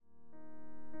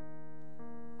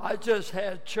I just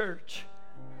had church.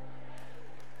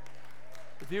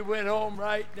 If you went home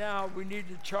right now, we need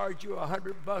to charge you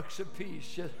 $100 a piece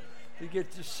just to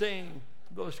get to sing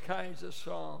those kinds of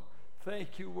songs.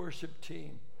 Thank you, worship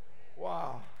team.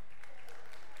 Wow.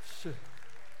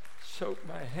 Soak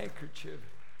my handkerchief.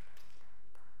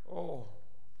 Oh,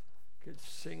 could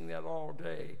sing that all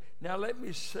day. Now let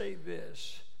me say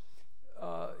this.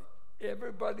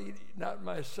 Everybody, not in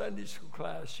my Sunday school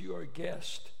class, you are a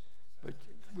guest, but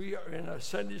we are in a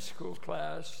Sunday school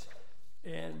class,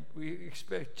 and we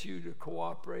expect you to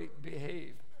cooperate and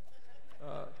behave.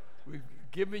 We've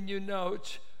given you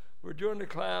notes. We're doing a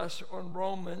class on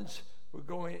Romans. We're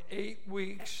going 8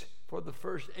 weeks for the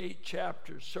first 8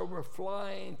 chapters. So we're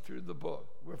flying through the book.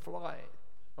 We're flying,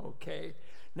 okay?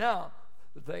 Now,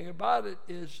 the thing about it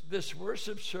is this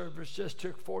worship service just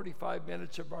took 45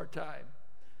 minutes of our time.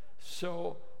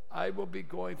 So I will be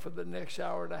going for the next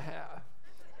hour and a half.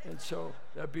 And so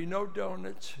there'll be no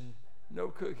donuts, no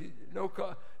cookies, no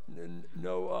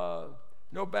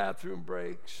bathroom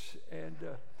breaks, and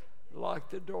lock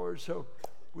the doors. So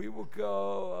we will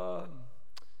go,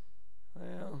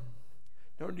 well,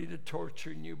 don't need to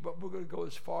torture you, but we're going to go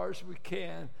as far as we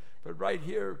can. But right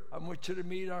here, I want you to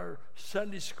meet our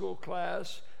Sunday school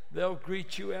class. They'll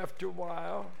greet you after a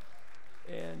while.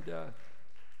 And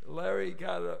Larry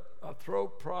got a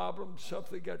throat problem.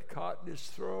 Something got caught in his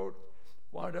throat.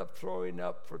 Wound up throwing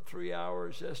up for 3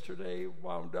 hours yesterday.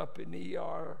 Wound up in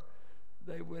ER.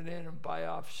 They went in and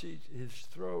biopsied his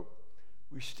throat.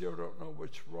 We still don't know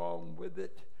what's wrong with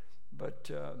it. But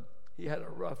he had a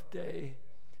rough day.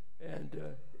 And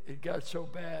it got so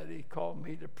bad, he called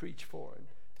me to preach for him.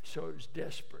 So it was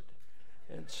desperate.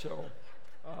 And so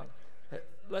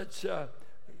let's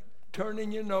turn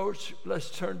in your notes. Let's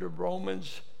turn to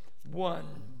Romans 1.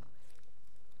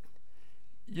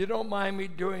 You don't mind me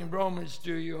doing Romans,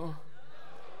 do you?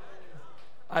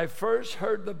 I first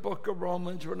heard the book of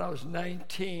Romans when I was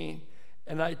 19,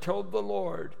 and I told the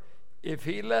Lord, if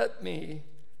he let me,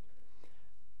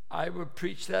 I would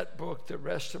preach that book the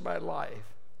rest of my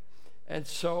life. And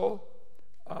so,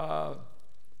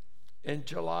 in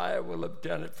July, I will have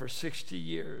done it for 60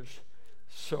 years.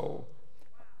 So,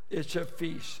 it's a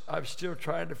feast. I'm still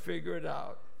trying to figure it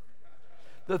out.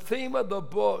 The theme of the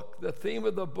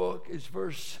book is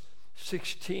verse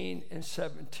 16 and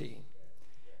 17.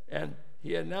 And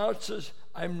he announces,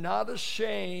 I'm not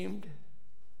ashamed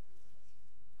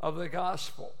of the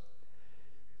gospel.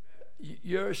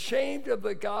 You're ashamed of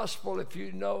the gospel if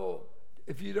you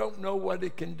don't know what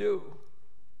it can do.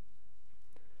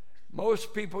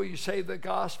 Most people, you say the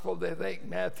gospel, they think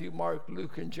Matthew, Mark,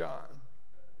 Luke, and John.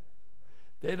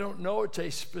 They don't know it's a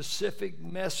specific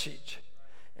message.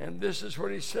 And this is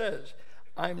what he says.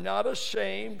 I'm not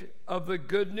ashamed of the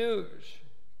good news,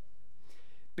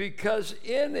 because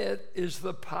in it is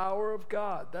the power of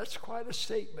God. That's quite a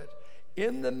statement.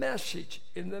 In the message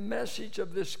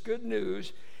of this good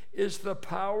news is the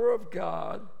power of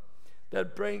God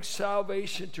that brings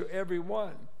salvation to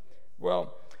everyone.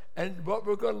 Well, and what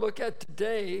we're going to look at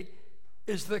today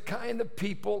is the kind of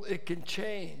people it can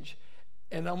change.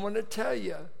 And I'm going to tell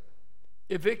you,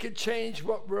 if it could change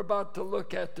what we're about to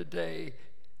look at today,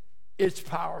 it's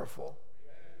powerful.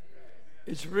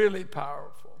 It's really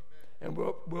powerful. And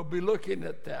we'll be looking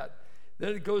at that.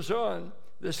 Then it goes on,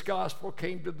 this gospel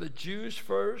came to the Jews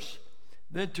first,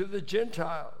 then to the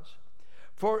Gentiles.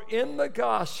 For in the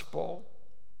gospel,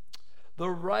 the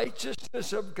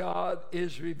righteousness of God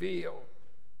is revealed.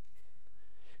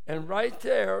 And right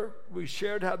there, we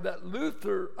shared how that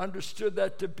Luther understood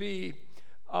that to be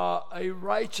a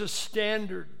righteous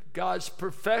standard, God's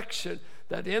perfection,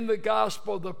 that in the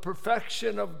gospel, the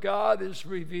perfection of God is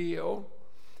revealed.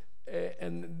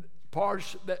 And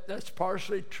that's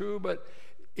partially true, but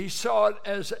he saw it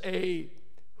as a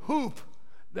hoop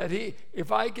that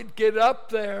if I could get up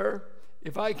there,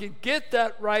 if I could get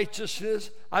that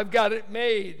righteousness, I've got it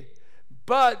made.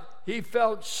 But he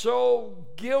felt so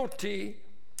guilty,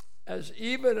 as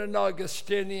even an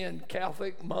Augustinian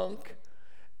Catholic monk,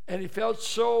 and he felt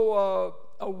so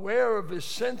aware of his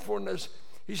sinfulness,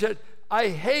 he said, I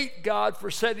hate God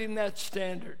for setting that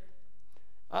standard.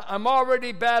 I'm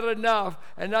already bad enough,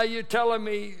 and now you're telling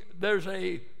me there's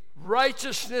a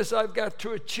righteousness I've got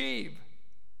to achieve.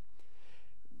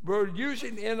 We're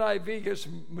using NIV because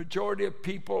majority of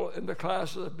people in the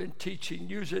classes I've been teaching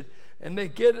use it, and they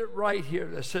get it right here.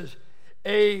 That says,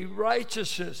 a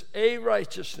righteousness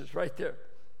right there.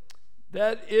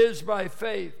 That is by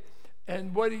faith.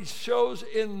 And what he shows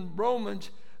in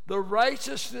Romans, the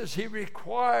righteousness he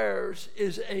requires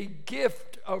is a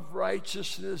gift of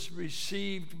righteousness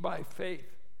received by faith.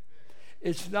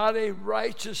 It's not a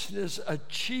righteousness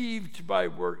achieved by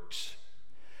works.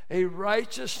 A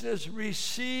righteousness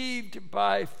received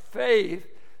by faith,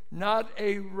 not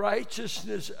a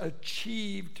righteousness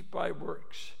achieved by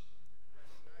works.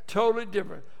 Totally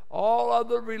different. All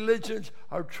other religions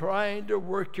are trying to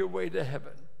work your way to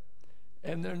heaven,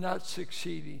 and they're not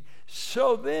succeeding.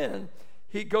 So then,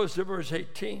 he goes to verse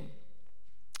 18.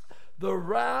 The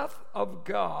wrath of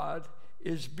God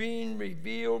is being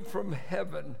revealed from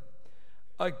heaven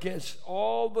against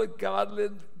all the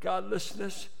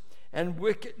godlessness and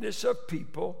wickedness of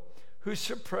people who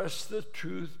suppress the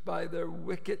truth by their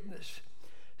wickedness.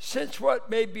 Since what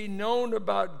may be known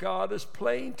about God is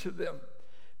plain to them,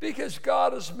 because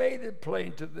God has made it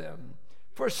plain to them.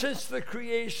 For since the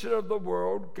creation of the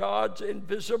world, God's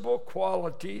invisible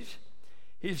qualities,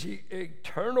 his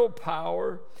eternal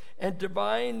power and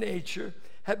divine nature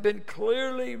have been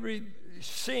clearly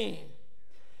seen,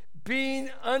 being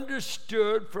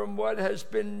understood from what has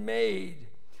been made,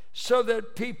 so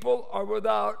that people are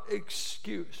without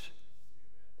excuse.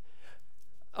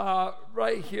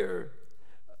 Right here,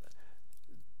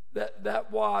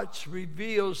 that watch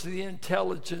reveals the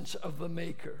intelligence of the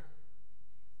maker.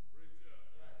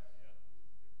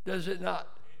 Does it not?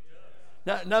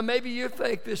 Now maybe you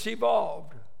think this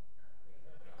evolved.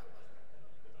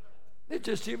 It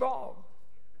just evolved.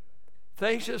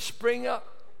 Things just spring up.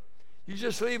 You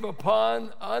just leave a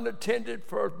pond unattended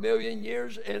for 1 million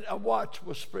years and a watch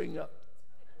will spring up.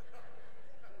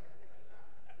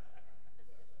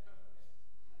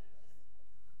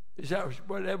 Is that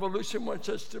what evolution wants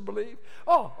us to believe?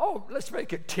 Oh, let's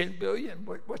make it 10 billion.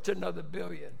 What's another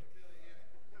billion?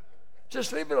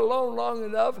 Just leave it alone long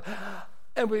enough,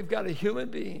 and we've got a human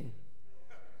being.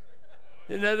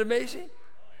 Isn't that amazing?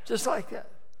 Just like that.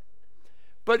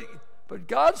 But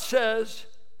God says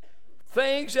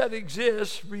things that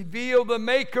exist reveal the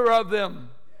maker of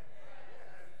them.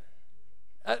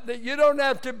 That you don't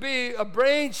have to be a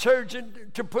brain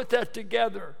surgeon to put that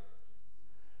together.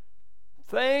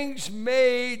 Things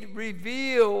made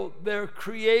reveal their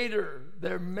creator,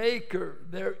 their maker,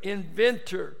 their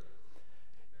inventor.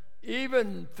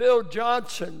 Even Phil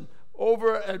Johnson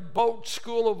over at Bolt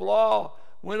School of Law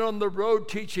went on the road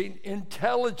teaching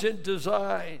intelligent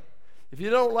design. If you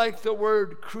don't like the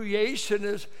word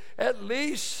creationist, at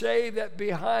least say that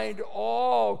behind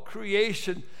all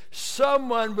creation,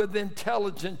 someone with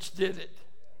intelligence did it.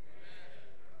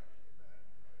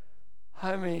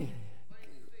 I mean,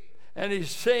 and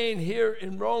he's saying here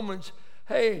in Romans,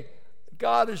 hey,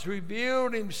 God has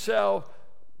revealed himself.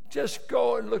 Just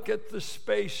go and look at the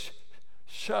space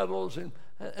shuttles and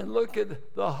look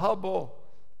at the Hubble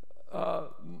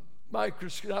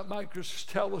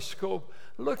telescope.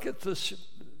 Look at the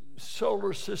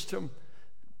solar system.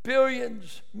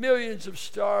 Billions, millions of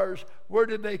stars. Where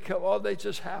did they come? Oh, they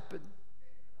just happened.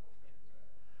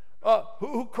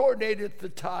 Who coordinated the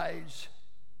tides?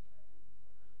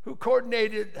 Who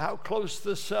coordinated how close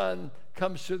the sun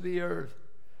comes to the earth?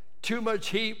 Too much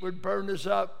heat would burn us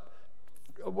up.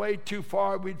 Way too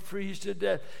far, we'd freeze to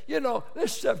death. You know,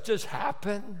 this stuff just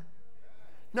happened.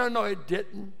 No, it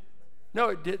didn't. No,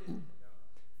 it didn't.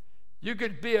 You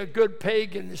could be a good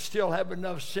pagan and still have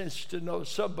enough sense to know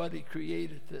somebody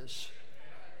created this.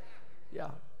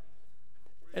 Yeah.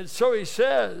 And so he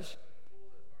says,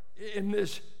 in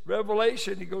this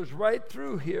revelation, he goes right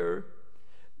through here,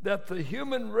 that the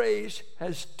human race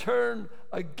has turned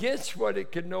against what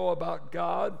it can know about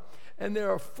God, and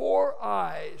there are 4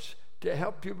 eyes to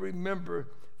help you remember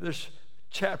this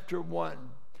chapter 1.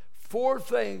 4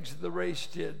 things the race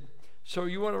did. So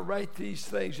you want to write these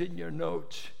things in your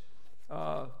notes.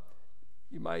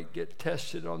 You might get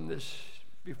tested on this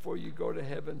before you go to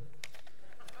heaven.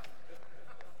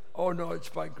 Oh, no, it's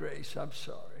by grace. I'm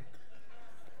sorry.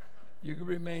 You can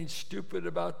remain stupid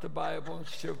about the Bible and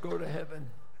still go to heaven.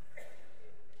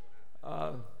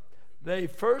 They,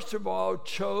 first of all,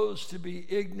 chose to be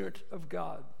ignorant of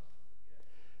God.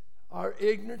 Our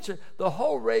ignorance, the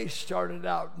whole race started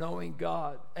out knowing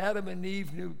God. Adam and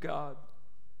Eve knew God.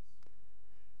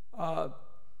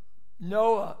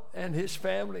 Noah and his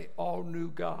family all knew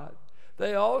God.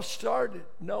 They all started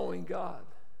knowing God.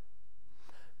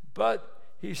 But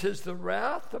he says the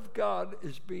wrath of God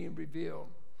is being revealed.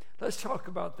 Let's talk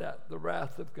about that, the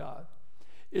wrath of God.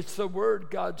 It's the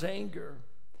word God's anger.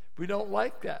 We don't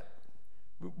like that.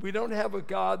 We don't have a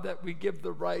God that we give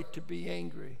the right to be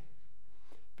angry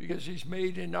because he's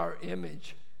made in our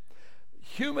image.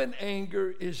 Human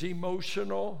anger is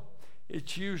emotional.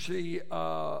 It's usually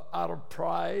out of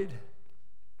pride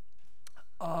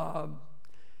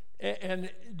and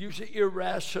usually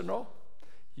irrational.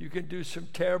 You can do some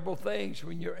terrible things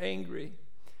when you're angry.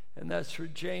 And that's where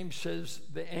James says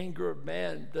the anger of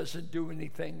man doesn't do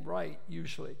anything right,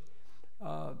 usually.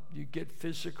 You get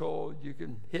physical, you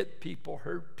can hit people,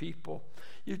 hurt people.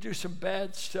 You do some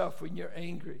bad stuff when you're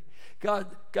angry.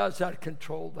 God's not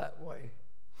controlled that way.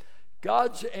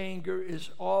 God's anger is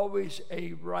always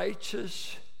a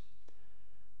righteous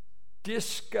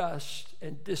disgust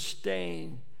and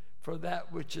disdain for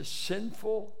that which is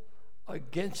sinful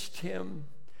against him.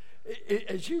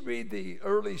 As you read the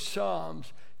early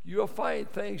Psalms, you'll find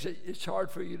things that it's hard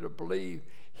for you to believe.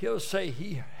 He'll say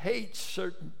he hates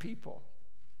certain people.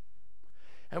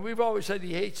 And we've always said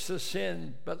he hates the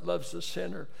sin but loves the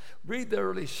sinner. Read the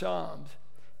early Psalms.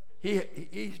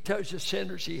 He tells you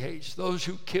sinners he hates. Those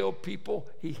who kill people,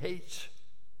 he hates.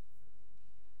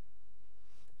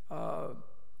 A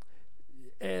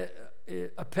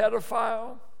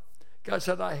pedophile, God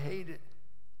said, I hate it.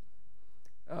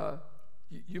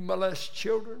 You molest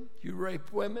children, you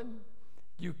rape women,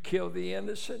 you kill the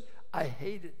innocent. I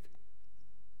hate it.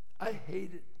 I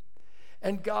hate it.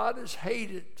 And God has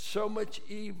hated so much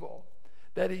evil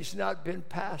that he's not been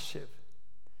passive.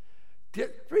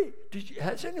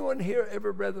 Has anyone here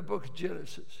ever read the book of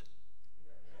Genesis?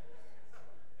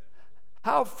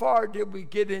 How far did we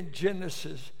get in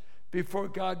Genesis before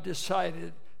God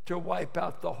decided to wipe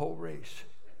out the whole race?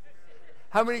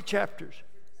 How many chapters?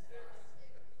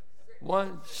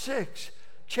 6.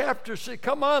 Chapter 6.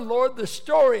 Come on, Lord, the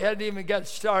story hadn't even got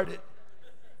started.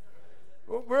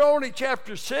 We're only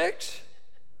chapter 6?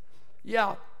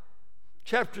 Yeah.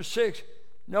 Chapter 6.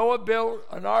 Noah built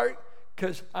an ark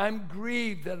because I'm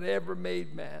grieved that I ever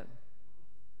made man.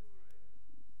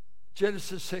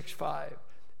 Genesis 6:5.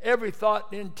 Every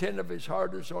thought and intent of his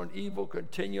heart is on evil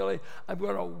continually. I'm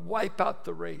going to wipe out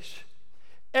the race.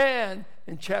 And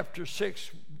in chapter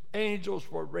 6,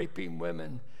 angels were raping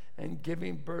women and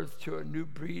giving birth to a new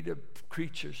breed of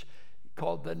creatures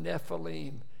called the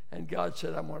Nephilim. And God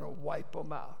said, I'm going to wipe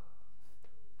them out.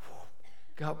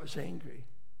 God was angry.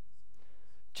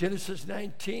 Genesis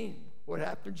 19, what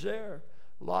happens there?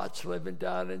 Lot's living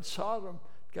down in Sodom.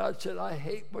 God said, I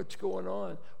hate what's going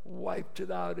on. Wiped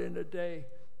it out in a day.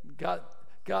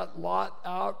 Got Lot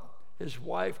out. His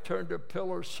wife turned a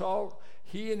pillar of salt.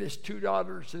 He and his 2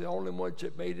 daughters are the only ones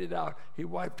that made it out. He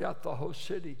wiped out the whole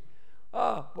city.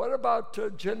 What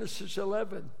about Genesis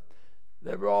 11?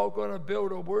 They were all going to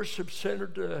build a worship center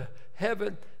to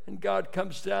heaven, and God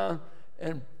comes down,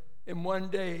 and in one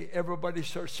day, everybody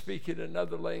starts speaking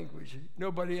another language.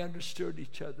 Nobody understood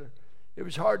each other. It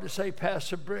was hard to say,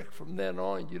 pass a brick. From then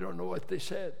on, you don't know what they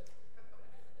said.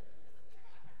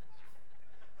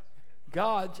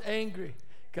 God's angry.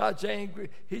 God's angry.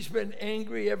 He's been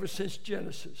angry ever since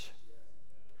Genesis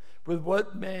with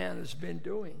what man has been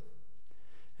doing.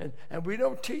 And we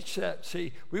don't teach that.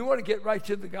 See, we want to get right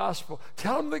to the gospel.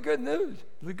 Tell them the good news.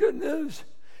 The good news.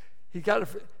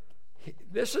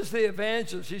 This is the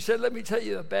evangelist. He said, let me tell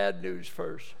you the bad news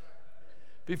first.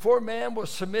 Before man will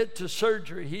submit to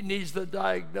surgery, he needs the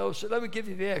diagnosis. Let me give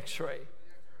you the x-ray.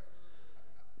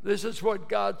 This is what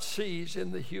God sees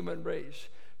in the human race.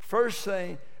 First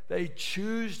thing, they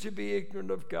choose to be ignorant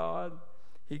of God.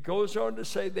 He goes on to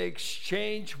say they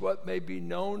exchange what may be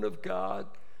known of God,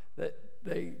 that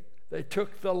they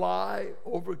took the lie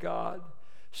over God.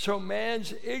 So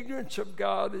man's ignorance of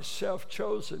God is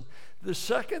self-chosen. The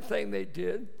second thing they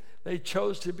did, they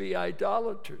chose to be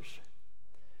idolaters.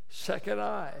 Second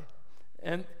eye.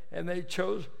 And they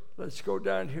chose, let's go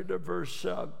down here to verse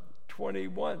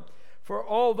 21. For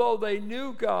although they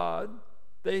knew God,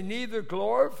 they neither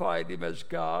glorified him as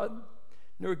God,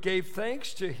 nor gave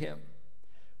thanks to him.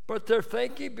 But their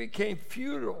thinking became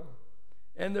futile,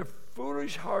 and their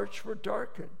foolish hearts were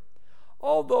darkened.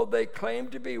 Although they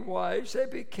claimed to be wise, they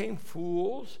became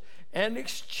fools and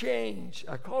exchanged,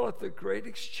 I call it the great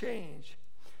exchange,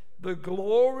 the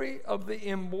glory of the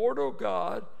immortal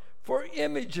God for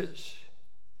images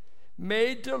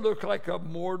made to look like a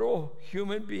mortal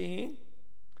human being,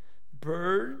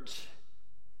 birds,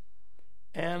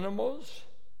 animals.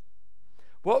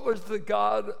 What was the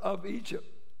god of Egypt?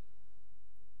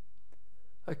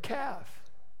 A calf.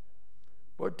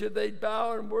 What did they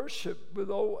bow and worship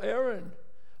with old Aaron?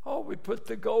 Oh, we put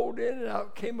the gold in and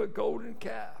out came a golden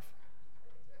calf.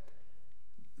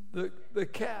 The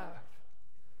calf.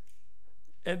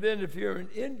 And then if you're in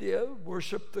India,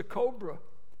 worship the cobra.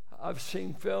 I've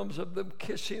seen films of them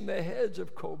kissing the heads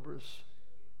of cobras.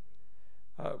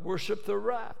 Worship the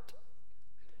rat.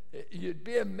 You'd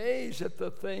be amazed at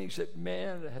the things that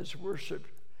man has worshiped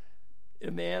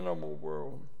in the animal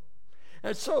world.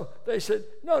 And so they said,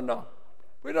 no,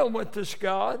 we don't want this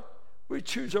God. We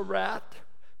choose a rat.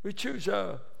 We choose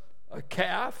a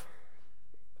calf.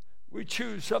 We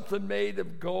choose something made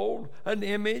of gold, an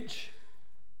image.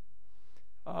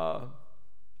 We'll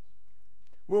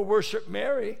worship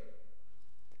Mary.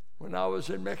 When I was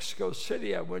in Mexico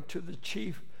City, I went to the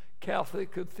chief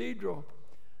Catholic cathedral.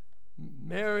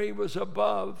 Mary was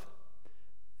above,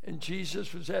 and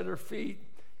Jesus was at her feet.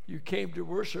 You came to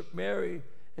worship Mary,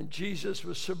 and Jesus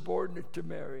was subordinate to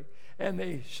Mary. And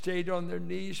they stayed on their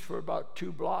knees for about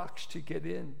 2 blocks to get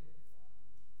in.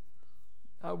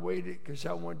 I waited because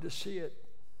I wanted to see it.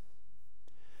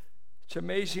 It's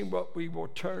amazing what we will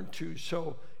turn to.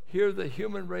 So here the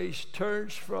human race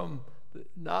turns from the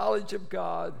knowledge of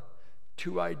God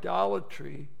to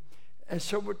idolatry. And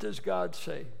so what does God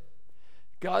say?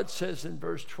 God says in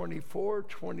verse 24,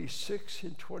 26,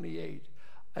 and 28,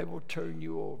 I will turn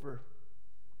you over.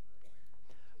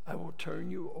 I will turn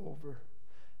you over.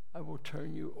 I will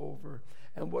turn you over.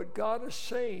 And what God is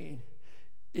saying,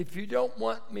 if you don't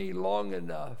want me long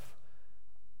enough,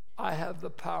 I have the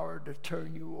power to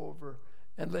turn you over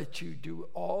and let you do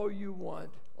all you want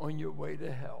on your way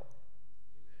to hell.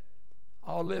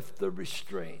 I'll lift the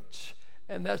restraints.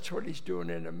 And that's what he's doing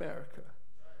in America.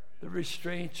 The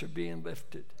restraints are being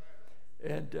lifted.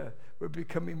 And we're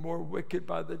becoming more wicked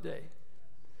by the day.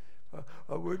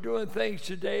 We're doing things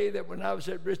today that when I was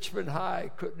at Richmond High, I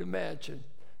couldn't imagine.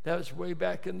 That was way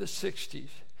back in the 60s.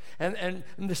 And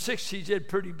in the 60s, did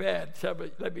pretty bad. So,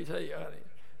 let me tell you, honey,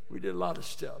 we did a lot of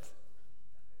stuff.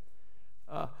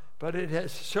 But it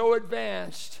has so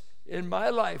advanced in my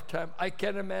lifetime, I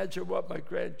can't imagine what my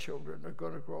grandchildren are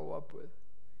going to grow up with.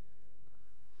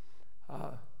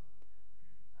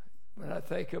 When I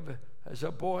think of, as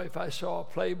a boy, if I saw a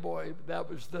Playboy, that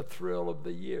was the thrill of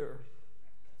the year.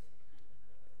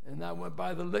 And I went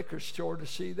by the liquor store to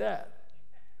see that.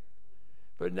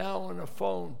 But now on a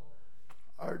phone,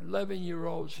 our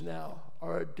 11-year-olds now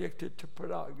are addicted to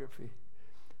pornography.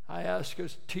 I asked a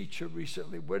teacher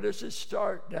recently, where does it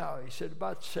start now? He said,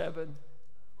 about 7.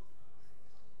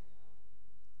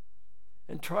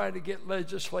 And trying to get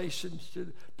legislation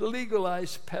to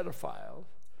legalize pedophiles,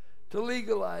 to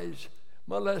legalize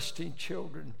molesting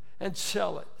children and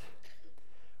sell it.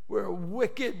 We're a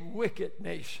wicked, wicked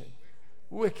nation.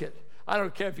 Wicked. I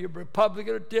don't care if you're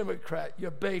Republican or Democrat,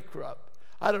 you're bankrupt.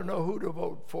 I don't know who to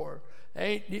vote for.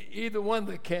 Ain't either one of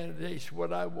the candidates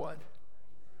what I want.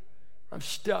 I'm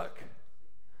stuck.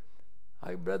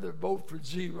 I'd rather vote for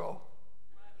 0.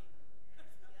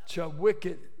 It's a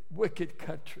wicked, wicked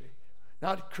country.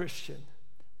 Not Christian.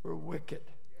 We're wicked.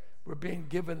 We're being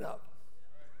given up.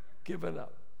 Given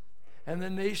up. And the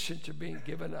nations are being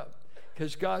given up.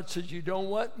 Because God says, you don't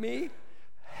want me?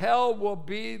 Hell will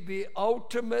be the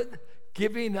ultimate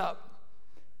giving up.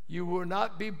 You will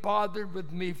not be bothered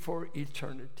with me for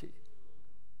eternity.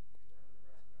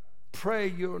 Pray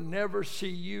you'll never see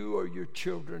you or your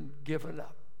children given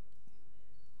up.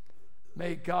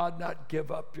 May God not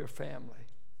give up your family.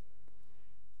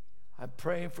 I'm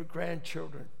praying for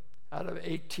grandchildren. Out of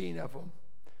 18 of them,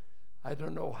 I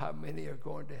don't know how many are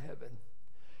going to heaven.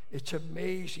 It's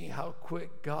amazing how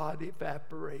quick God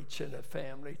evaporates in a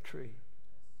family tree.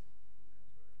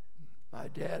 My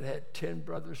dad had 10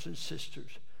 brothers and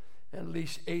sisters, and at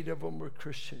least 8 of them were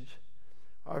Christians.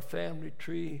 Our family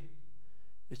tree,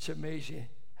 it's amazing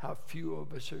how few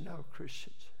of us are now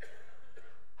Christians.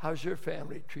 How's your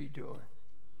family tree doing?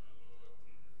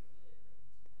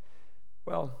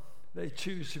 Well, they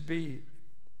choose to be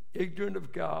ignorant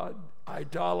of God,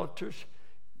 idolaters,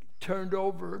 turned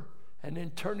over, and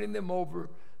in turning them over,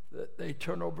 they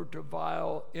turn over to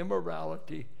vile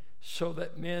immorality, so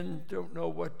that men don't know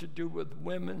what to do with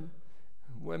women.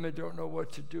 Women don't know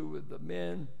what to do with the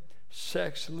men.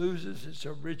 Sex loses its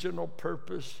original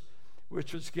purpose,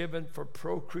 which was given for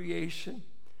procreation,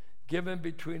 given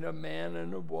between a man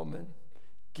and a woman,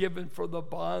 given for the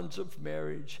bonds of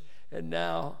marriage, and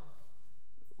now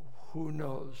who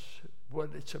knows what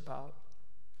it's about.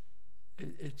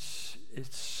 It's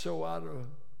so out of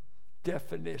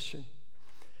definition.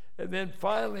 And then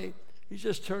finally, he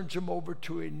just turns them over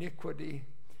to iniquity,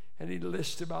 and he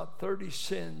lists about 30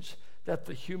 sins that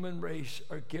the human race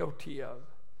are guilty of.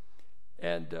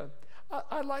 And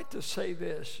I'd like to say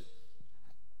this.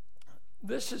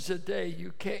 This is a day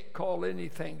you can't call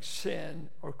anything sin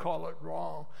or call it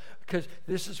wrong, because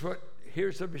this is what,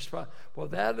 here's the response. Well,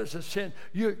 that is a sin.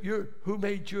 Who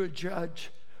made you a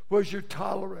judge? Where's your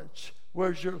tolerance?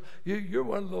 You're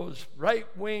one of those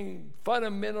right-wing,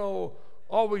 fundamental,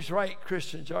 always right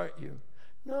Christians, aren't you?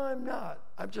 No, I'm not.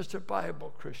 I'm just a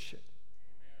Bible Christian.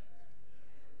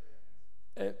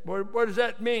 And what does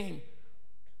that mean?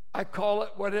 I call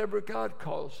it whatever God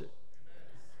calls it.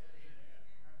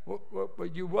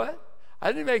 What?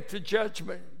 I didn't make the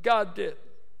judgment. God did.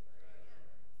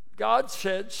 God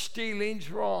said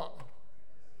stealing's wrong.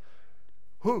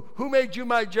 Who made you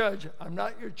my judge? I'm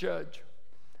not your judge.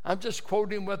 I'm just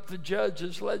quoting what the judge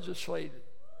has legislated.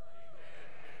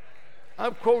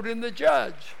 I'm quoting the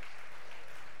judge.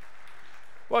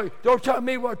 Well, don't tell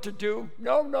me what to do.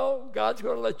 No, God's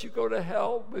going to let you go to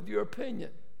hell with your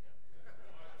opinion.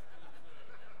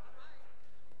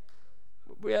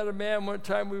 We had a man one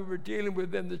time we were dealing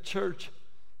with in the church.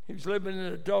 He was living in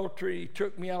adultery. He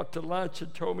took me out to lunch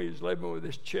and told me he was living with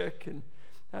his chick. And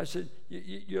I said,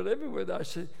 you're living with her? I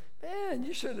said, man,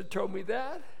 you shouldn't have told me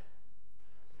that.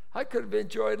 I could have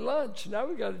enjoyed lunch. Now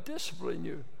we got to discipline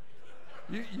you.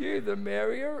 You either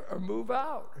marry her or move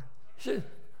out. He said,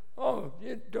 oh,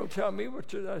 you don't tell me what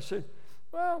to do. I said,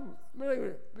 well,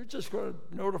 we're just going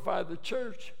to notify the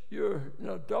church. You're an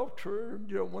adulterer and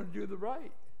you don't want to do the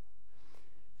right.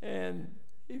 And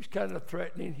he was kind of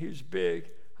threatening. He was big.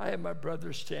 I had my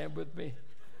brother stand with me.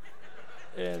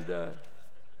 And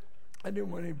I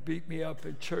didn't want him to beat me up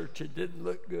in church. It didn't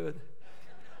look good.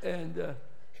 And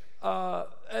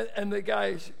the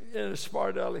guy, in a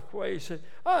smart aleck way, said,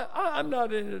 I'm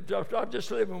not in adultery. I'm just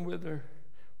living with her.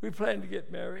 We plan to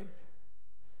get married.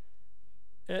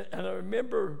 And I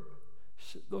remember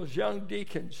those young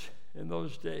deacons in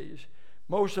those days.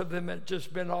 Most of them had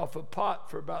just been off a pot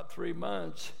for about 3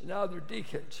 months. Now they're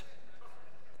deacons.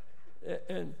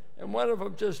 And one of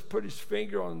them just put his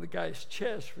finger on the guy's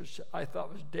chest, which I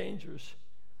thought was dangerous.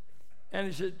 And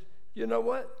he said, you know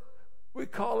what? We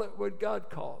call it what God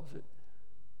calls it.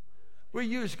 We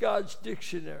use God's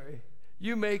dictionary.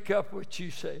 You make up what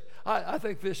you say. I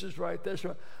think this is right, that's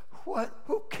right. What?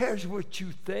 Who cares what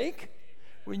you think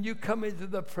when you come into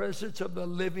the presence of the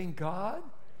living God?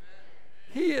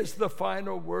 He is the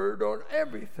final word on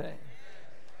everything.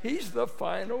 He's the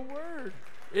final word.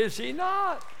 Is he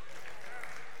not?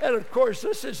 And of course,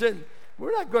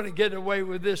 we're not going to get away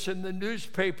with this in the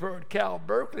newspaper at Cal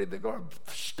Berkeley. They're going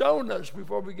to stone us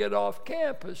before we get off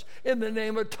campus in the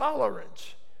name of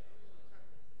tolerance.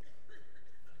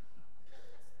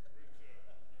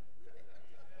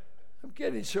 I'm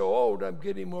getting so old, I'm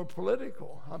getting more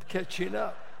political. I'm catching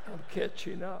up.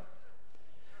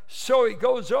 So he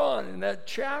goes on in that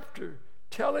chapter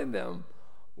telling them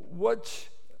what's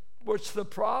the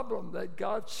problem that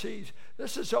God sees.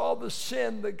 This is all the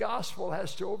sin the gospel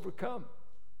has to overcome.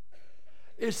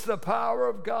 It's the power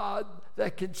of God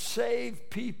that can save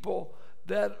people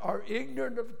that are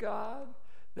ignorant of God,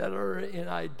 that are in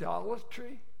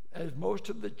idolatry, as most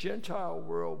of the Gentile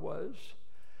world was,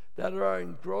 that are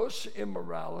in gross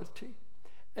immorality,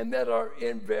 and that are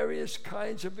in various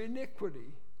kinds of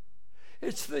iniquity.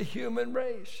 It's the human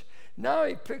race. Now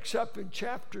he picks up in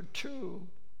chapter 2,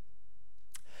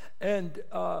 and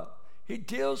he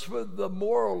deals with the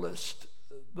moralist,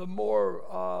 the more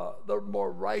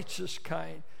righteous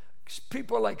kind.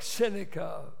 People like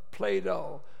Seneca,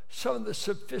 Plato, some of the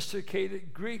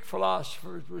sophisticated Greek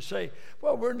philosophers would say,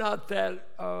 well, we're not that,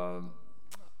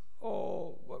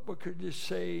 what could you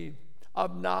say,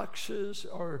 obnoxious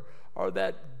or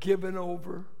that given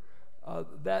over,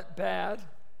 that bad.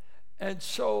 And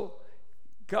so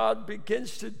God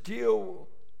begins to deal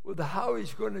with how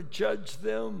he's going to judge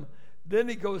them. Then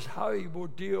he goes how he will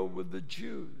deal with the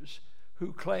Jews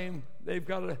who claim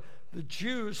the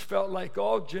Jews felt like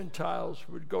all Gentiles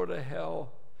would go to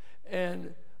hell.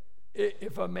 And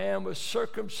if a man was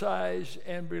circumcised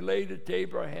and related to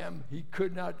Abraham, he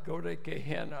could not go to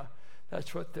Gehenna.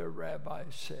 That's what their rabbi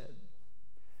said.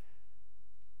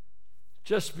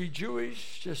 Just be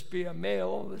Jewish, just be a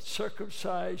male that's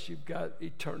circumcised, you've got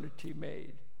eternity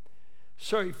made.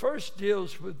 So he first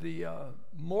deals with the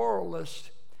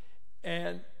moralist,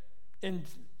 and in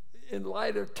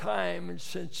light of time, and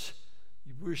since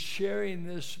we're sharing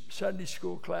this Sunday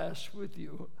school class with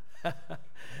you,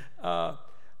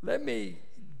 let me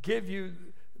give you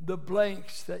the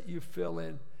blanks that you fill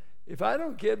in. If I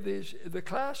don't give these, the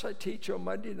class I teach on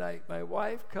Monday night, my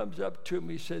wife comes up to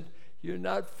me and said, you're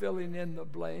not filling in the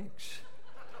blanks.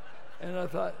 And I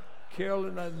thought,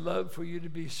 Carolyn, I'd love for you to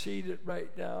be seated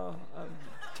right now. I'm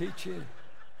teaching,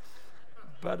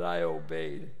 but I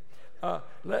obeyed.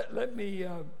 Let me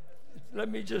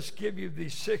just give you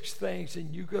these 6 things,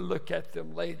 and you can look at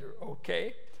them later,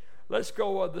 okay? Let's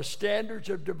go on the standards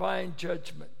of divine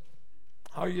judgment.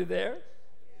 Are you there?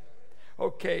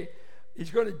 Okay.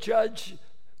 He's going to judge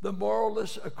the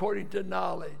moralist according to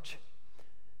knowledge.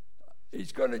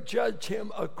 He's going to judge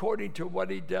him according to what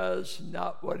he does,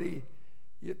 not what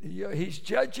he's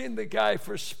judging the guy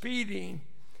for speeding,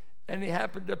 and he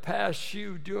happened to pass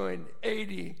you doing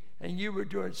 80, and you were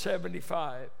doing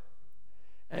 75.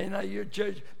 And now you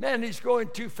judge, man, he's going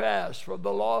too fast. Well,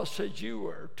 the law says you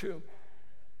were too.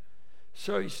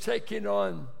 So he's taking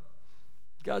on,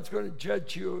 God's going to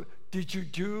judge you. Did you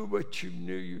do what you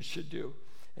knew you should do?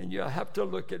 And you have to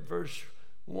look at verse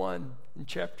 1 in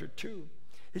chapter 2.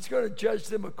 He's going to judge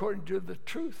them according to the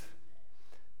truth.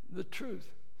 The truth.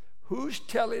 Who's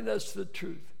telling us the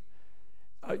truth?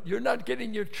 You're not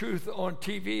getting your truth on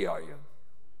TV, are you?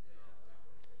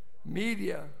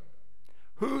 Media.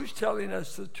 Who's telling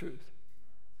us the truth?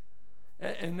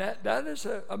 And that is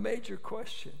a major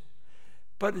question.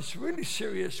 But it's really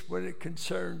serious when it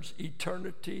concerns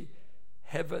eternity,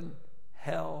 heaven,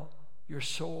 hell, your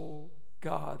soul,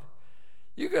 God.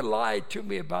 You can lie to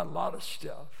me about a lot of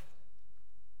stuff.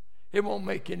 It won't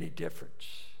make any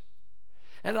difference.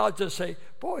 And I'll just say,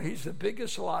 boy, he's the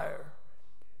biggest liar.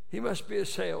 He must be a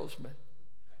salesman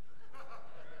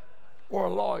or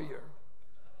a lawyer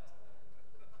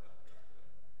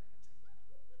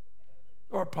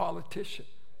or a politician.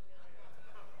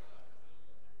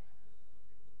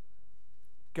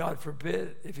 God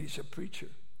forbid if he's a preacher.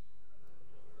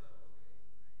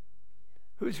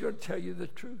 Who's going to tell you the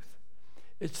truth?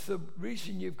 It's the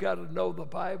reason you've got to know the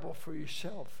Bible for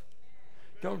yourself.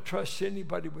 Don't trust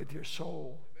anybody with your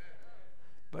soul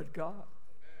but God.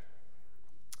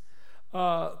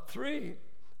 3,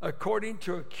 according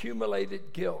to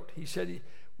accumulated guilt. He said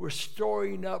we're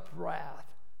storing up wrath,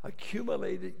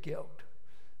 accumulated guilt.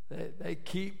 They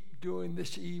keep doing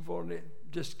this evil, and it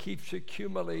just keeps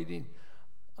accumulating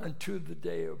unto the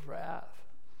day of wrath.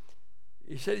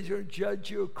 He said he's going to judge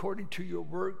you according to your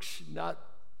works, not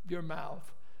your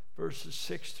mouth. Verses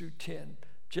 6 through 10.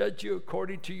 Judge you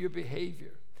according to your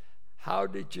behavior. How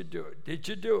did you do it? Did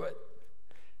you do it?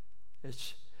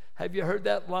 Have you heard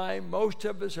that line? Most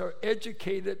of us are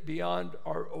educated beyond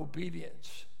our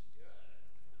obedience.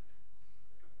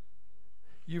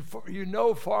 You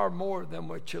know far more than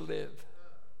what you live.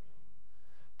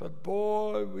 But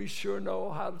boy, we sure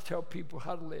know how to tell people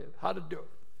how to live, how to do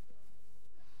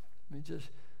it.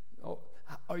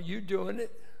 Are you doing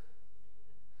it?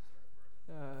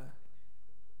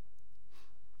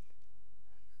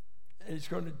 He's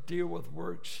going to deal with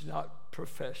works, not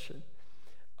profession.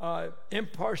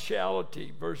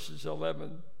 Impartiality, verses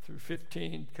 11 through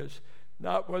 15, because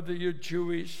not whether you're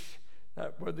Jewish,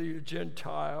 not whether you're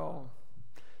Gentile,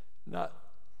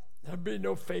 there'd be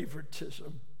no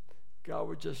favoritism. God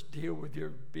would just deal with your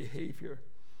behavior.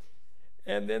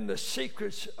 And then the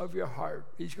secrets of your heart.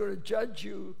 He's going to judge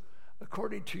you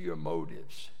according to your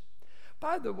motives.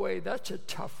 By the way, that's a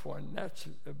tough one. That's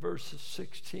verses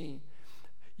 16.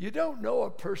 You don't know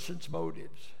a person's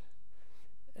motives.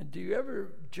 And do you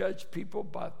ever judge people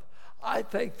by, I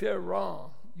think they're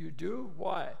wrong? You do?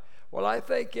 Why? Well, I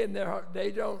think in their heart they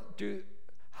don't do.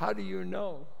 How do you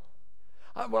know?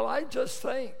 I just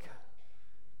think.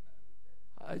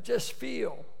 I just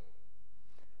feel.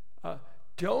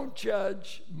 Don't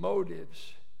judge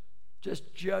motives.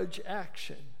 Just judge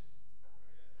action.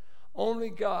 Only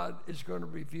God is going to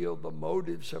reveal the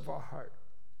motives of our heart.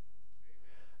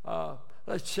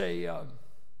 Let's say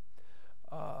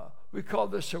we call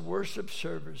this a worship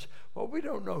service. Well, we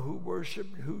don't know who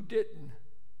worshiped and who didn't.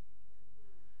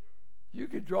 You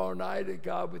could draw an eye to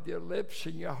God with your lips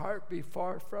and your heart be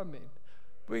far from him.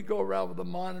 We go around with a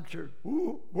monitor.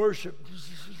 Ooh, worship.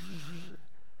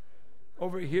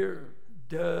 Over here,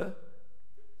 duh.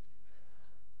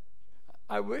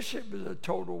 I wish it was a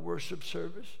total worship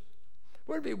service.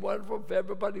 Wouldn't it be wonderful if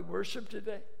everybody worshiped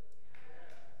today?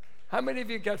 How many of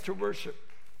you got to worship?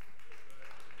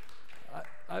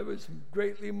 I was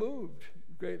greatly moved,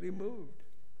 greatly moved.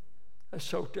 I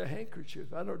soaked a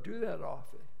handkerchief. I don't do that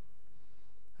often.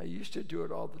 I used to do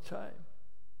it all the time.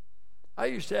 I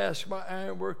used to ask my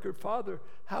iron worker father,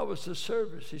 how was the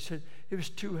service? He said, it was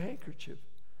 2 handkerchiefs.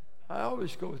 I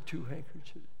always go with 2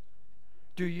 handkerchiefs.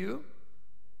 Do you?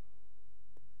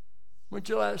 When's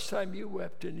the last time you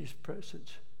wept in his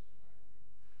presence?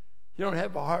 You don't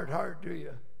have a hard heart, do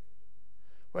you?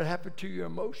 What happened to your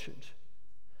emotions?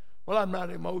 Well, I'm not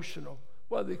emotional.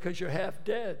 Well, because you're half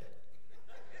dead.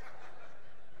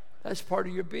 That's part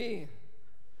of your being.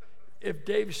 If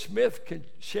Dave Smith can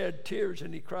shed tears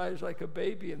and he cries like a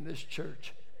baby in this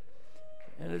church,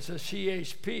 and it's a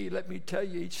CHP, let me tell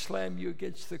you, he'd slam you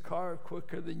against the car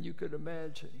quicker than you could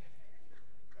imagine.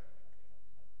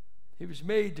 He was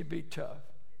made to be tough.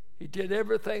 He did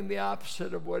everything the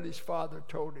opposite of what his father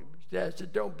told him. His dad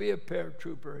said, don't be a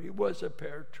paratrooper. He was a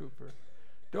paratrooper.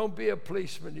 Don't be a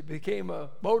policeman. He became a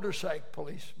motorcycle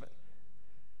policeman.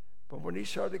 But when he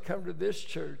started to come to this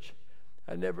church,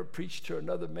 I never preached to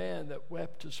another man that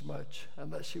wept as much,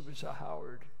 unless he was a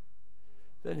Howard,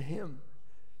 than him,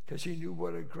 because he knew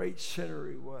what a great sinner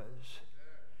he was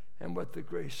and what the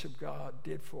grace of God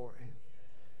did for him.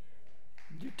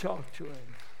 You talk to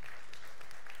him.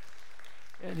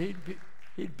 And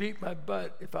he'd beat my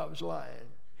butt if I was lying.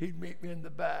 He'd meet me in the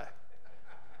back.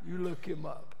 You look him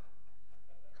up.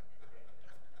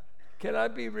 Can I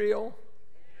be real?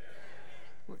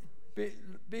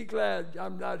 Be glad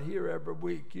I'm not here every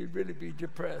week. You'd really be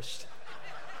depressed.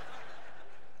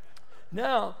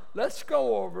 Now, let's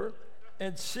go over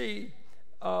and see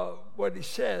what he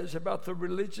says about the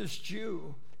religious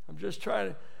Jew.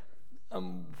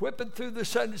 I'm whipping through the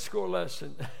Sunday school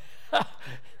lesson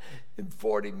in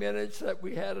 40 minutes that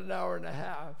we had an hour and a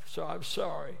half, so I'm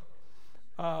sorry.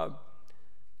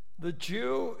 The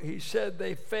Jew, he said,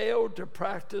 they failed to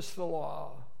practice the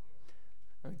law.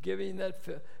 I'm giving that,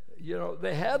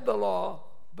 they had the law,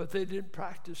 but they didn't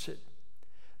practice it.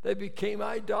 They became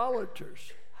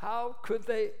idolaters. How could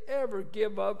they ever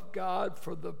give up God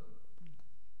for the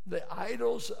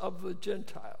idols of the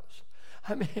Gentiles?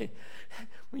 I mean,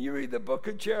 when you read the book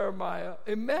of Jeremiah,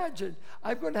 imagine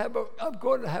I'm going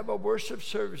to have a worship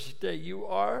service today. You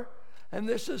are, and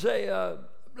this is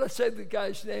let's say the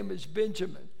guy's name is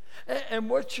Benjamin. And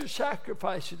what's your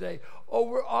sacrifice today? Oh,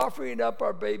 we're offering up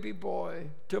our baby boy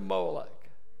to Molech.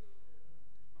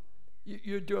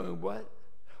 You're doing what?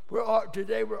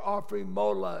 Today we're offering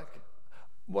Molech,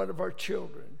 one of our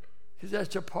children, because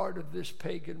that's a part of this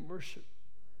pagan worship.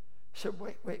 He said,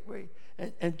 wait.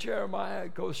 And Jeremiah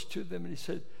goes to them and he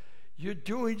said, you're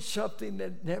doing something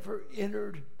that never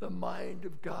entered the mind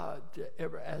of God to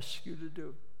ever ask you to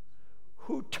do.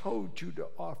 Who told you to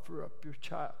offer up your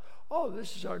child? Oh,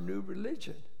 this is our new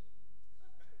religion.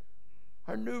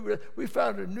 We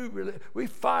found a new religion. We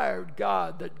fired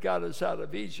God that got us out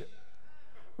of Egypt.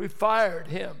 We fired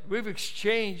him. We've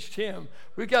exchanged him.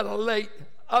 We got a late,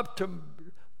 up to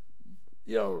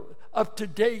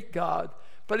date God,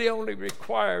 but he only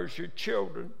requires your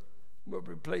children. We'll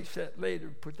replace that later,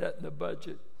 put that in the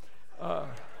budget.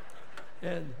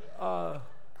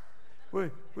 We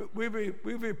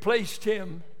replaced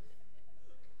him.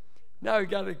 Now we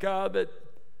got a God that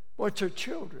wants our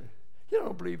children. You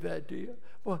don't believe that, do you?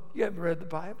 Well, you haven't read the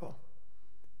Bible.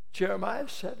 Jeremiah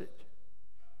said it.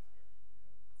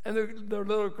 And they're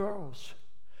little girls.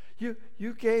 You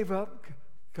gave up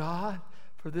God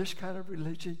for this kind of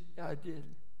religion? Yeah, I did.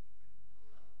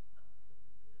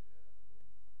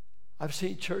 I've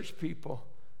seen church people.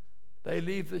 They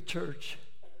leave the church.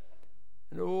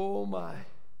 And oh my.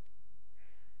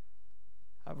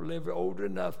 I've lived old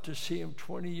enough to see them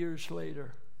 20 years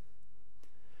later.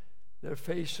 Their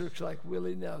face looks like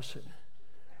Willie Nelson.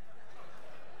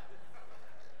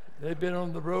 They've been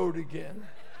on the road again.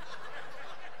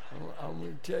 I'm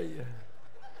going to tell you.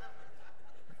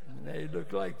 And they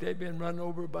look like they've been run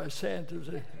over by Santas.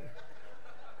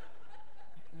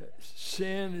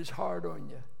 Sin is hard on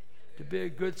you. To be a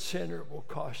good sinner will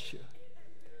cost you.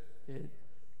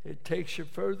 It takes you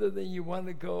further than you want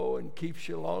to go and keeps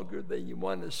you longer than you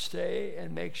want to stay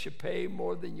and makes you pay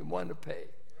more than you want to pay.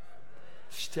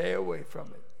 Stay away from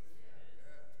it.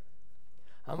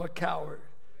 I'm a coward.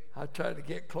 I try to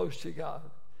get close to God.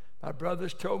 My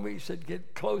brothers told me, he said,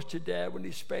 get close to Dad when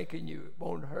he's spanking you. It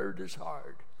won't hurt as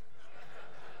hard.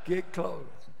 Get close.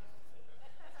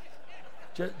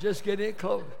 Just get in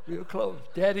close, real close.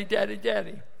 Daddy, daddy,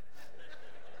 daddy.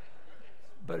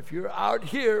 But if you're out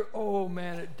here, oh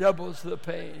man, it doubles the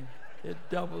pain. It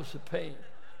doubles the pain.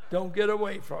 Don't get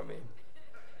away from him.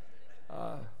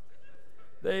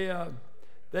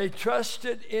 They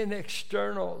trusted in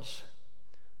externals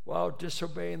while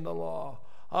disobeying the law.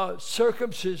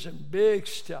 Circumcision, big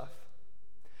stuff.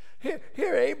 Here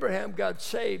Abraham got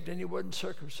saved and he wasn't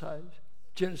circumcised.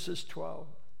 Genesis 12.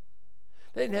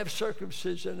 They didn't have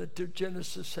circumcision until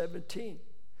Genesis 17.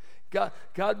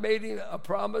 God made him a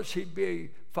promise he'd be a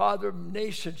father of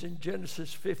nations in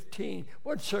Genesis 15.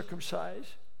 Wasn't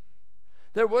circumcised.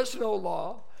 There was no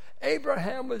law.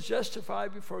 Abraham was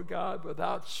justified before God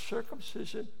without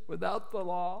circumcision, without the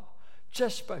law,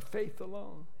 just by faith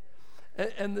alone.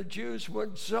 And the Jews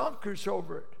went zonkers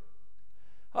over it.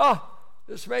 Oh,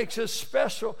 this makes us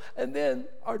special. And then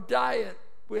our diet,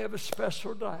 we have a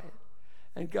special diet.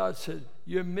 And God said,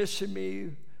 you're missing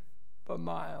me by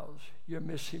miles. You're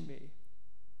missing me.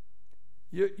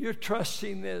 You're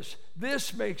trusting this.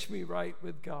 This makes me right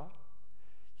with God.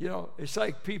 You know, it's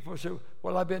like people say,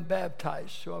 well, I've been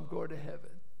baptized, so I'm going to heaven.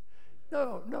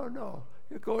 No.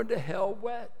 You're going to hell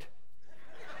wet.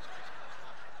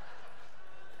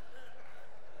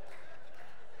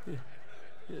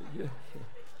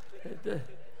 At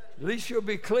least you'll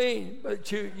be clean,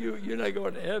 but you're not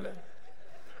going to heaven.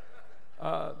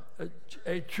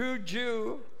 A true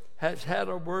Jew has had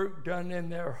a work done in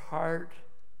their heart.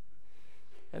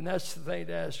 And that's the thing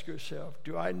to ask yourself.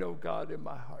 Do I know God in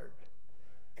my heart?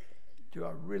 Do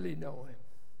I really know him?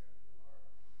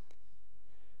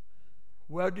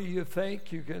 Well, do you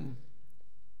think you can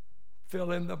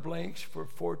fill in the blanks for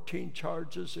 14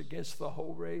 charges against the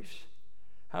whole race?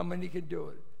 How many can do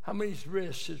it? How many's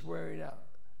wrist is wearing out?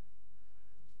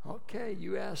 Okay,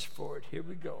 you asked for it. Here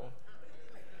we go.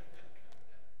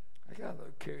 I got a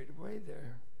little carried away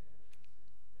there.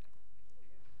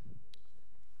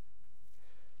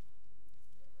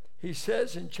 He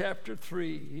says in chapter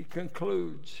 3, he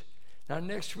concludes. Now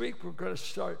next week we're going to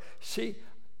start. See,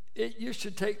 it used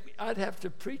to take me, I'd have to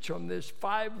preach on this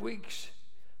 5 weeks,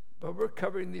 but we're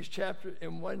covering these chapters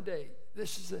in one day.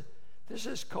 This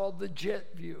is called the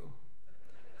jet view.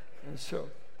 And so,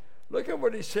 look at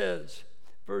what he says,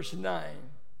 verse 9.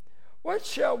 What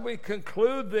shall we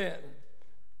conclude then?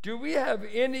 Do we have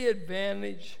any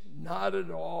advantage? Not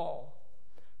at all.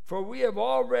 For we have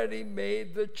already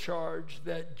made the charge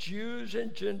that Jews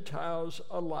and Gentiles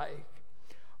alike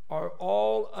are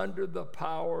all under the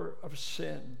power of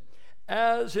sin,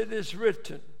 as it is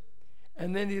written.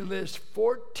 And then he lists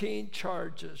 14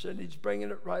 charges, and he's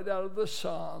bringing it right out of the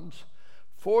Psalms,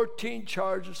 14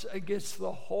 charges against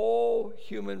the whole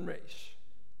human race.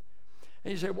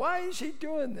 And you say, why is he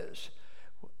doing this?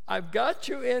 I've got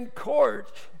you in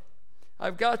court.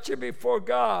 I've got you before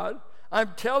God.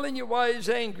 I'm telling you why he's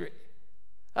angry.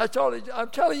 That's all. I'm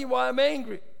telling you why I'm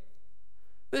angry.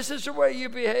 This is the way you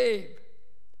behave.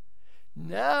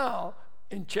 Now,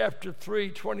 in chapter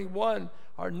 3:21,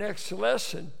 our next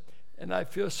lesson, and I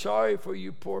feel sorry for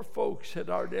you poor folks that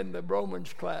aren't in the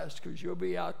Romans class, because you'll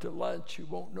be out to lunch, you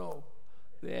won't know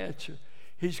the answer.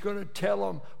 He's going to tell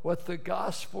them what the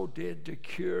gospel did to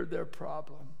cure their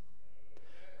problem.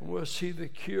 And we'll see the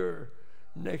cure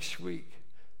next week.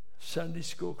 Sunday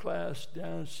school class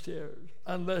downstairs,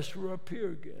 unless we're up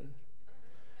here again.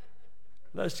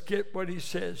 Let's get what he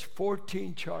says,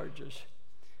 14 charges.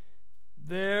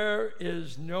 There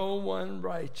is no one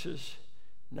righteous,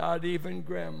 not even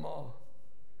grandma.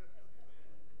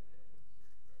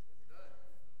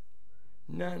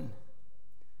 None.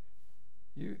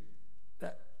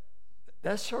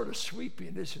 That's sort of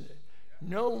sweeping, isn't it?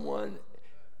 No one,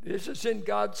 this is in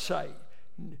God's sight.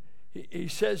 He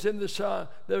says in the Psalm,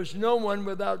 there's no one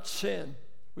without sin.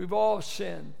 We've all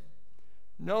sinned.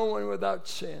 No one without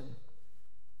sin.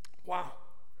 Wow.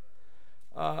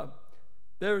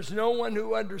 There's no one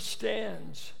who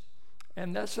understands.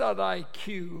 And that's not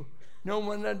IQ. No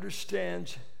one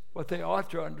understands what they ought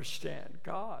to understand.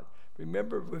 God.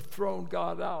 Remember, we've thrown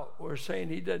God out. We're saying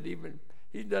he doesn't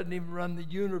even run the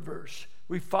universe.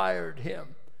 We fired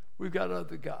him. We've got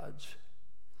other gods.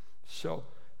 So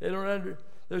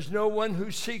there's no one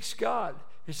who seeks God.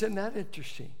 Isn't that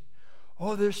interesting?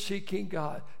 Oh, they're seeking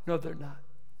God. No, they're not.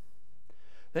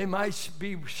 They might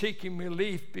be seeking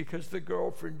relief because the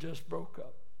girlfriend just broke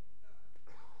up.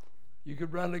 You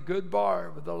could run a good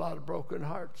bar with a lot of broken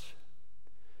hearts.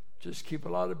 Just keep a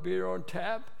lot of beer on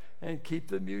tap and keep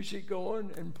the music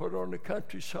going and put on a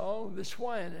country song that's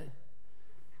whining.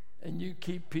 And you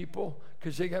keep people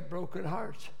because they got broken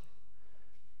hearts.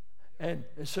 And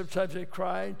sometimes they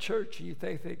cry in church and you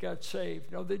think they got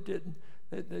saved. No, they didn't.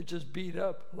 They just beat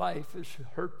up. Life has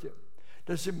hurt them.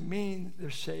 Doesn't mean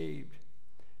they're saved.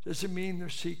 Doesn't mean they're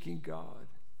seeking God.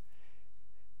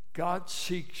 God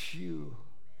seeks you.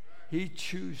 He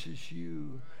chooses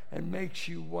you and makes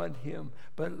you want him.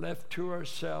 But left to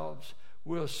ourselves,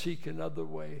 we'll seek another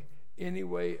way. Any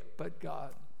way but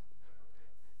God.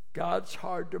 God's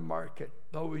hard to market,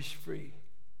 though he's free.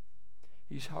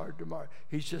 He's hard to market.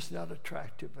 He's just not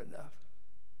attractive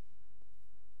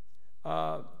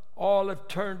enough. All have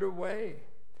turned away.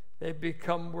 They've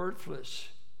become worthless,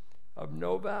 of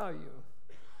no value.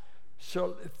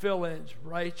 So fill-ins,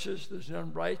 righteous, there's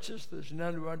none righteous, there's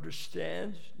none who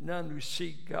understands, none who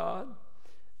seek God.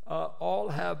 All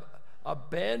have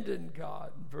abandoned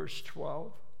God, in verse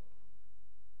 12.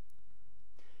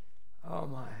 Oh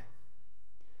my.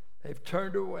 They've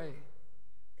turned away.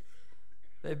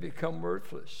 They've become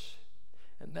worthless.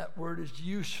 And that word is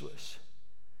useless.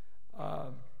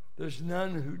 There's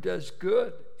none who does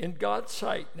good in God's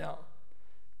sight now.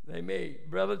 They may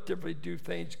relatively do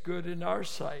things good in our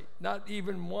sight, not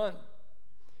even one.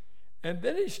 And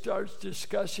then he starts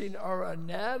discussing our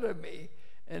anatomy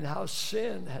and how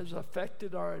sin has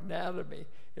affected our anatomy.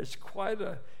 It's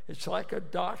like a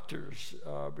doctor's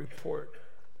report.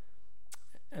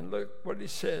 And look what he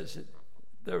says.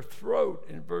 Their throat,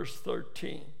 in verse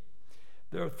 13.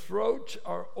 Their throats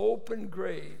are open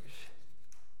graves.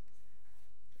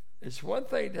 It's one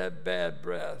thing to have bad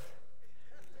breath.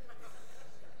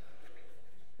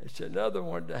 It's another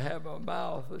one to have a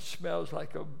mouth that smells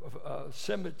like a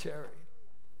cemetery.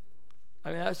 I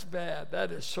mean, that's bad.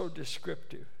 That is so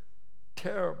descriptive.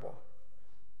 Terrible.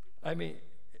 I mean,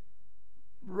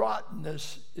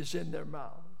 rottenness is in their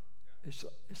mouth.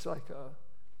 It's like a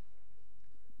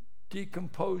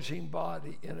decomposing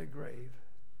body in a grave.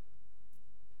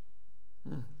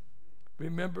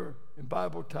 Remember, in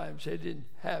Bible times, they didn't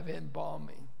have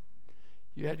embalming.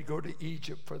 You had to go to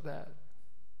Egypt for that.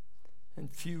 And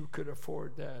few could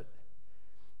afford that.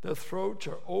 Their throats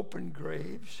are open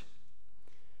graves.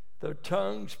 Their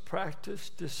tongues practice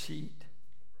deceit.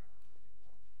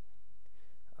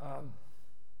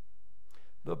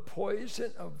 The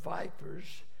poison of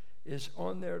vipers is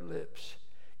on their lips.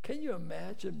 Can you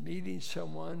imagine meeting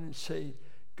someone and say,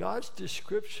 God's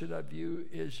description of you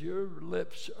is your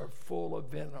lips are full of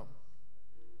venom?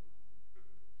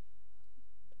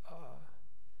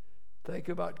 Think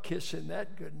about kissing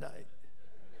that goodnight.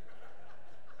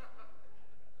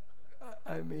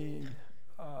 I mean,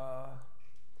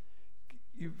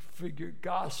 you figure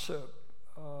gossip,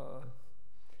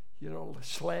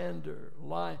 slander,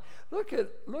 lying. Look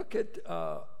at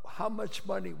how much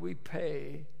money we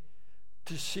pay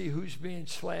to see who's being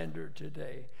slandered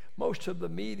today. Most of the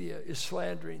media is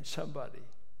slandering somebody.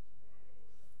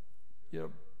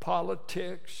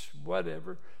 Politics,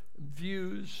 whatever,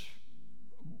 views,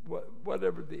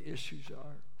 whatever the issues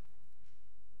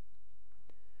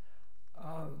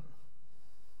are.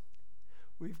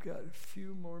 We've got a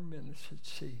few more minutes.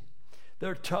 Let's see.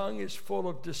 Their tongue is full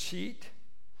of deceit.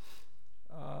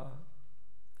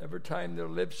 Every time their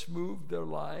lips move, they're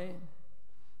lying.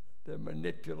 They're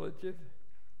manipulative.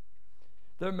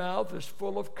 Their mouth is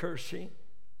full of cursing.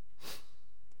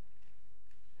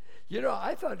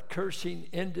 I thought cursing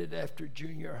ended after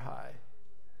junior high.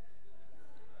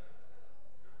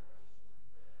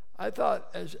 I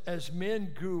thought as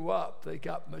men grew up, they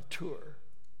got mature.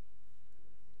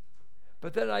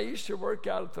 But then I used to work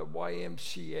out at the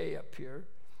YMCA up here,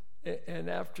 and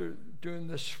after doing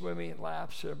the swimming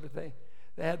laps and everything,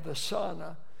 they had the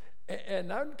sauna,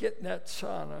 and I'm getting that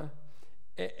sauna,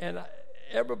 and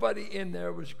everybody in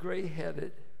there was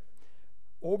gray-headed,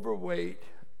 overweight,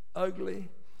 ugly,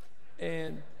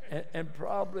 and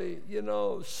probably,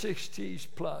 60s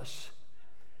plus.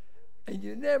 And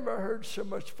you never heard so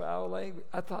much foul language.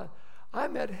 I thought,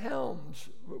 I'm at Helms.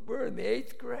 We're in the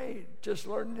 8th grade, just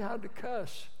learning how to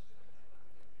cuss.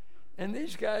 And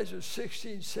these guys are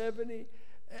 16, 70,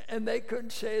 and they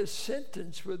couldn't say a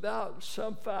sentence without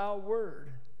some foul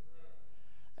word.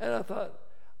 And I thought,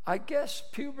 I guess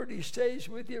puberty stays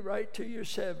with you right to your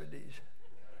 70s.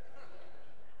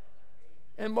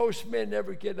 And most men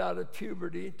never get out of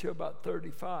puberty until about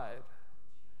 35.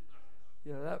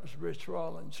 That was Rich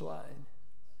Rollins' line.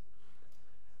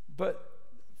 But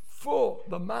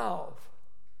the mouth,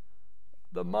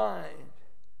 the mind,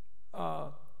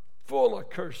 full of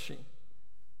cursing.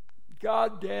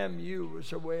 God damn you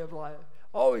was a way of life.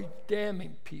 Always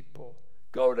damning people.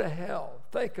 Go to hell.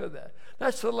 Think of that.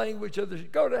 That's the language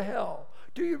of go to hell.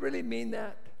 Do you really mean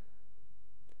that?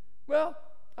 Well,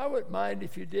 I wouldn't mind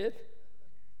if you did.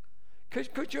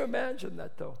 Could you imagine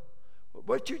that, though?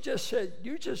 What you just said,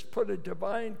 you just put a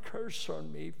divine curse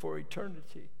on me for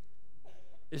eternity.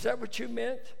 Is that what you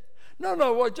meant? No,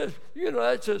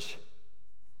 that's just.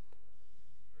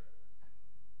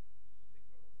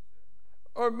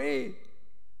 Or me,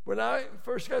 when I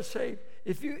first got saved,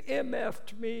 if you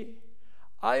MF'd me,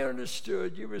 I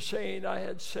understood you were saying I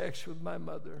had sex with my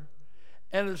mother.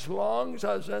 And as long as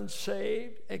I was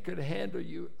unsaved and could handle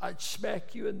you, I'd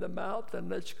smack you in the mouth and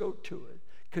let's go to it.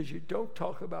 Because you don't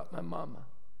talk about my mama.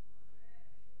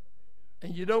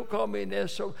 And you don't call me an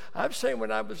SO. I'm saying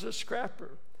when I was a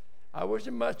scrapper, I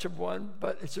wasn't much of one,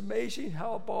 but it's amazing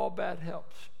how a ball bat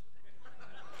helps.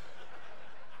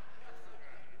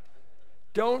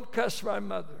 Don't cuss my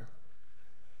mother.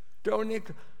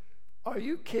 Are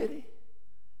you kidding?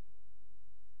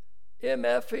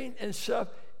 MFing and stuff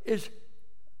it's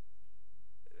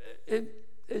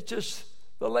just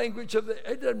the language of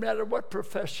it doesn't matter what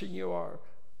profession you are,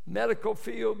 medical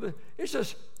field, it's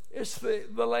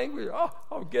the language.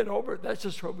 I'll get over it. That's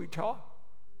just what we talk.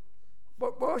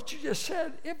 But what you just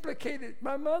said implicated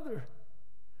my mother.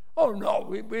 Oh no,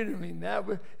 we didn't mean that.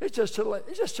 It's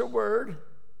just a word.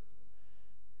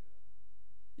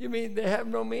 You mean they have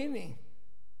no meaning?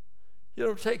 You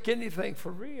don't take anything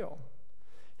for real.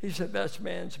 He said that's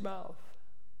man's mouth.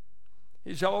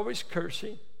 He's always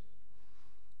cursing.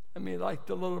 I mean, like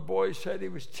the little boy said, he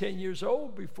was 10 years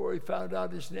old before he found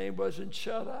out his name wasn't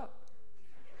Shut Up.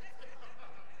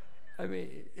 I mean,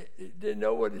 he didn't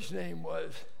know what his name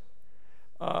was.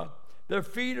 Their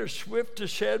feet are swift to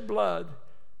shed blood.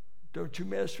 Don't you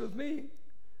mess with me.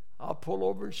 I'll pull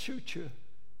over and shoot you.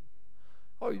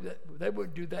 Oh, they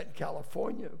wouldn't do that in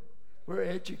California. We're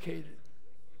educated.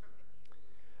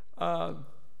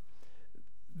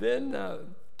 Then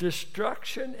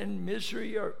destruction and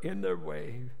misery are in their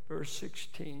way. Verse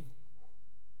 16.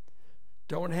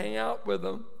 Don't hang out with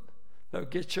them. They'll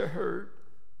get you hurt.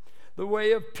 The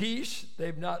way of peace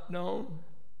they've not known.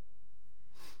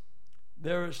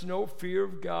 There is no fear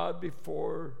of God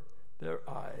before their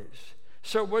eyes.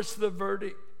 So what's the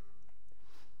verdict?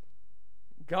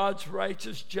 God's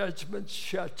righteous judgment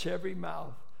shuts every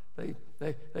mouth. They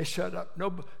shut up.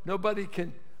 Nobody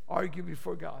can argue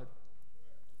before God.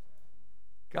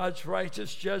 God's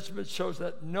righteous judgment shows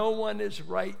that no one is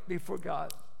right before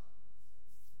God.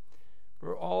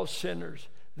 We're all sinners.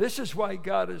 This is why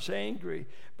God is angry,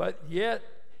 but yet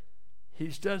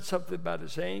he's done something about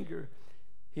his anger.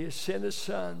 He has sent his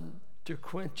son to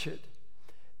quench it.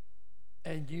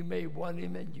 And you may want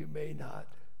him and you may not.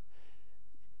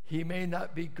 He may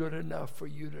not be good enough for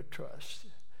you to trust.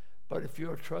 But if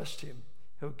you'll trust him,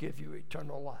 he'll give you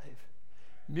eternal life.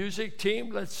 Music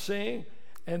team, let's sing.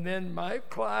 And then my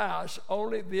class,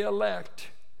 only the elect,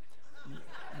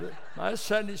 my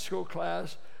Sunday school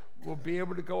class, will be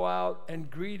able to go out and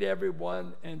greet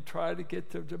everyone and try to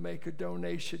get them to make a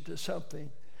donation to something.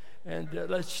 And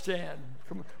let's stand.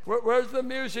 Come on. Where's the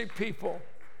music people?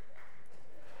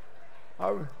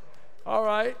 All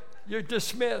right, you're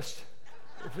dismissed.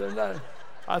 If they're not,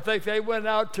 I think they went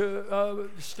out to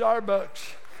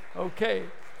Starbucks. Okay,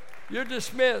 you're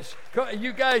dismissed.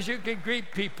 You guys, you can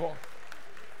greet people.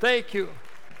 Thank you.